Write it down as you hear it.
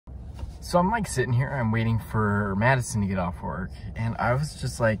So I'm like sitting here, I'm waiting for Madison to get off work, and I was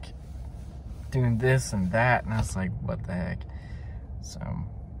just like doing this and that, and I was like, what the heck? So,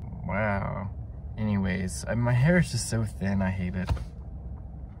 wow. Anyways, my hair is just so thin, I hate it.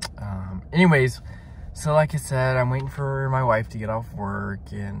 Anyways, so like I said, I'm waiting for my wife to get off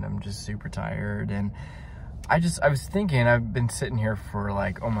work, and I'm just super tired, and I was thinking, I've been sitting here for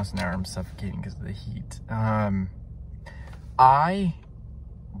like almost an hour, I'm suffocating because of the heat. Wow.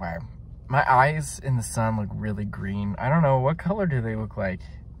 My eyes in the sun look really green. I don't know, what color do they look like?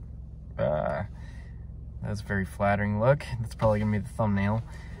 That's a very flattering look. That's probably gonna be the thumbnail.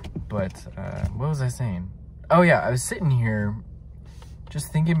 But, what was I saying? Oh yeah, I was sitting here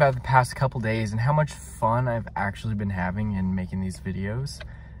just thinking about the past couple days and how much fun I've actually been having in making these videos.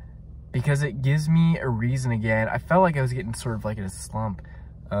 Because it gives me a reason again. I felt like I was getting sort of like in a slump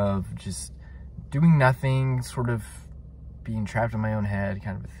of just doing nothing, sort of being trapped in my own head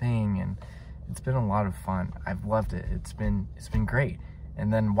kind of a thing, and it's been a lot of fun. I've loved it. It's been great.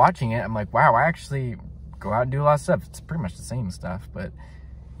 And then watching it, I'm like, wow, I actually go out and do a lot of stuff. It's pretty much the same stuff, but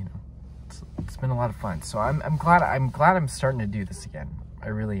you know, it's been a lot of fun. So I'm glad I'm starting to do this again. I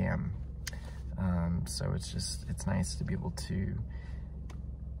really am. So it's nice to be able to,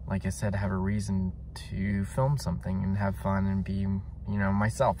 like I said, have a reason to film something and have fun and be, you know,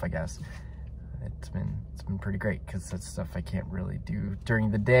 myself, I guess. It's been pretty great because that's stuff I can't really do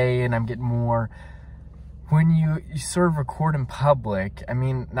during the day, and I'm getting more when you sort of record in public. I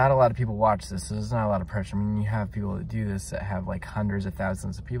mean, not a lot of people watch this, so there's not a lot of pressure. I mean, you have people that do this that have like hundreds of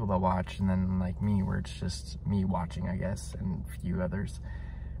thousands of people that watch, and then like me, where it's just me watching, I guess, and a few others.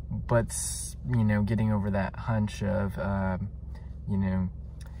 But, you know, getting over that hunch of, you know,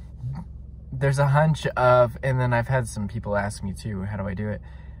 there's a hunch of, and then I've had some people ask me too, how do I do it?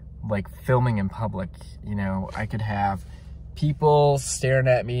 Like filming in public, you know, I could have people staring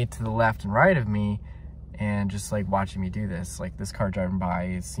at me to the left and right of me and just like watching me do this, like this car driving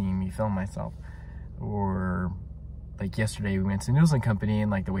by seeing me film myself. Or like yesterday we went to Noodles and Company, and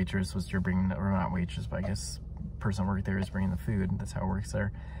like the waitress was bringing, or not waitress, but I guess person working there is bringing the food, and that's how it works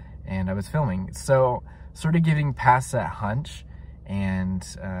there, and I was filming. So sort of getting past that hunch, and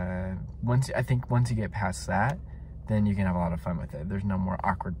once you get past that, then you can have a lot of fun with it. There's no more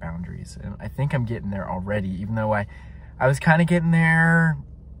awkward boundaries. And I think I'm getting there already, even though I was kind of getting there,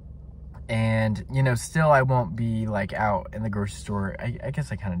 and, you know, still I won't be like out in the grocery store. I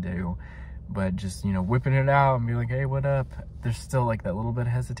guess I kind of do, but just, you know, whipping it out and be like, hey, what up? There's still like that little bit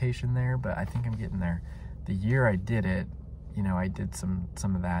of hesitation there, but I think I'm getting there. The year I did it, you know, I did some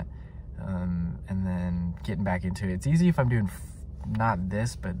of that, and then getting back into it. It's easy if I'm doing not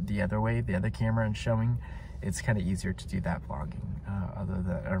this, but the other way, the other camera and showing. It's kind of easier to do that vlogging,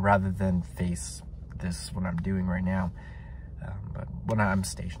 rather than face this, what I'm doing right now. But when I'm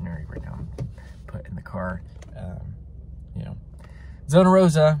stationary right now, I'm put in the car, you know, Zona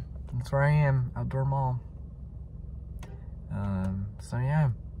Rosa, that's where I am, outdoor mall. So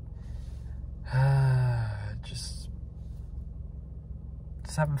yeah, just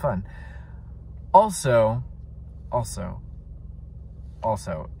having fun. Also,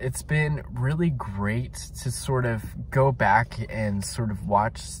 it's been really great to sort of go back and sort of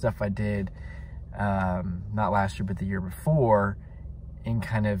watch stuff I did, not last year, but the year before, and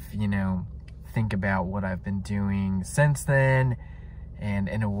kind of, you know, think about what I've been doing since then, and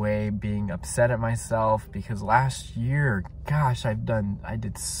in a way being upset at myself, because last year, gosh, I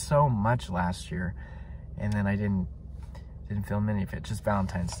did so much last year, and then I didn't film any of it, just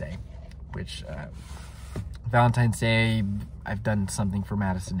Valentine's Day, which, Valentine's Day, I've done something for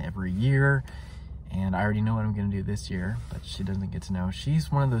Madison every year, and I already know what I'm gonna do this year, but she doesn't get to know.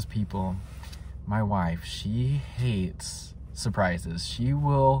 She's one of those people, my wife, she hates surprises. She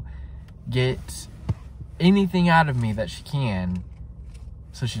will get anything out of me that she can,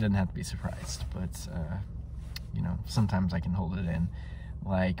 so she doesn't have to be surprised. But, you know, sometimes I can hold it in.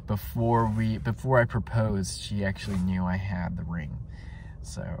 Like, before I proposed, she actually knew I had the ring,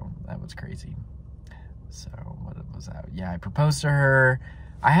 so that was crazy. So, what was that? Yeah, I proposed to her.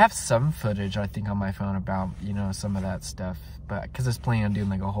 I have some footage, I think, on my phone about, you know, some of that stuff. But, because I was planning on doing,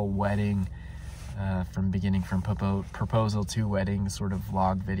 like, a whole wedding, from proposal to wedding sort of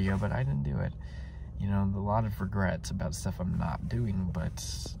vlog video. But I didn't do it. You know, a lot of regrets about stuff I'm not doing. But,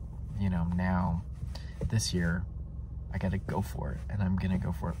 you know, now, this year, I gotta go for it. And I'm gonna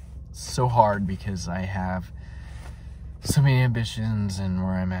go for it so hard because I have so many ambitions, and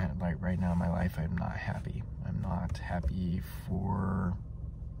where I'm at, like right now in my life, I'm not happy. I'm not happy for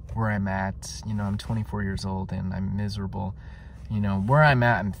where I'm at. You know, I'm 24 years old and I'm miserable. You know, where I'm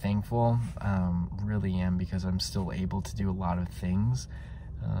at, I'm thankful, really am, because I'm still able to do a lot of things.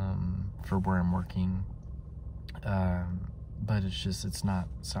 for where I'm working. But it's not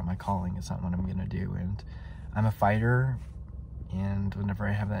my calling. It's not what I'm gonna do. And I'm a fighter, and whenever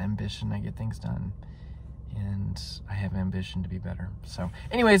I have that ambition, I get things done. And I have ambition to be better. So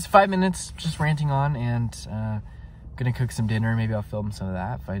anyways, 5 minutes just ranting on, and gonna cook some dinner. Maybe I'll film some of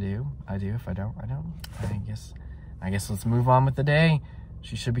that. If I do, I do. If I don't, I don't. I guess let's move on with the day.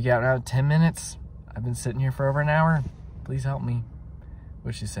 She should be out in 10 minutes. I've been sitting here for over an hour. Please help me.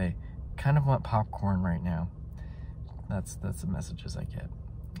 What'd she say? Kind of want popcorn right now. That's the messages I get.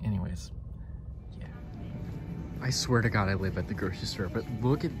 Anyways, yeah. I swear to God I live at the grocery store, but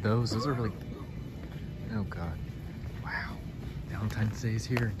look at those. Those are like, oh God. Wow. Valentine's Day is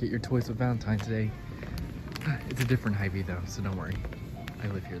here. Get your toys with Valentine's Day. It's a different Hy-Vee though, so don't worry. I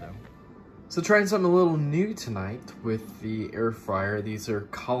live here though. So trying something a little new tonight with the air fryer. These are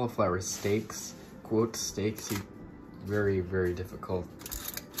cauliflower steaks. Quote steaks. Very, very difficult.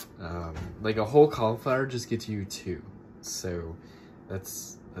 Like a whole cauliflower just gets you 2. So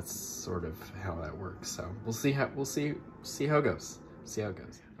that's sort of how that works. So we'll see how it goes. See how it goes.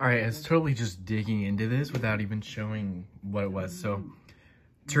 All right, I was totally just digging into this without even showing what it was. So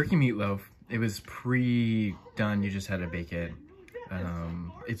turkey meatloaf, it was pre-done. You just had to bake it.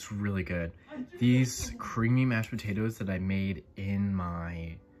 It's really good. These creamy mashed potatoes that I made in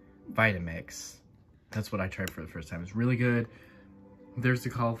my Vitamix, that's what I tried for the first time. It's really good. There's the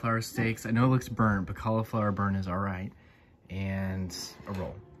cauliflower steaks. I know it looks burnt, but cauliflower burn is all right. And a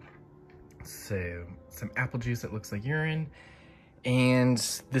roll. So some apple juice that looks like urine, and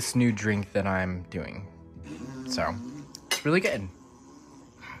this new drink that I'm doing. So it's really good.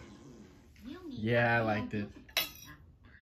 Yeah, I liked it.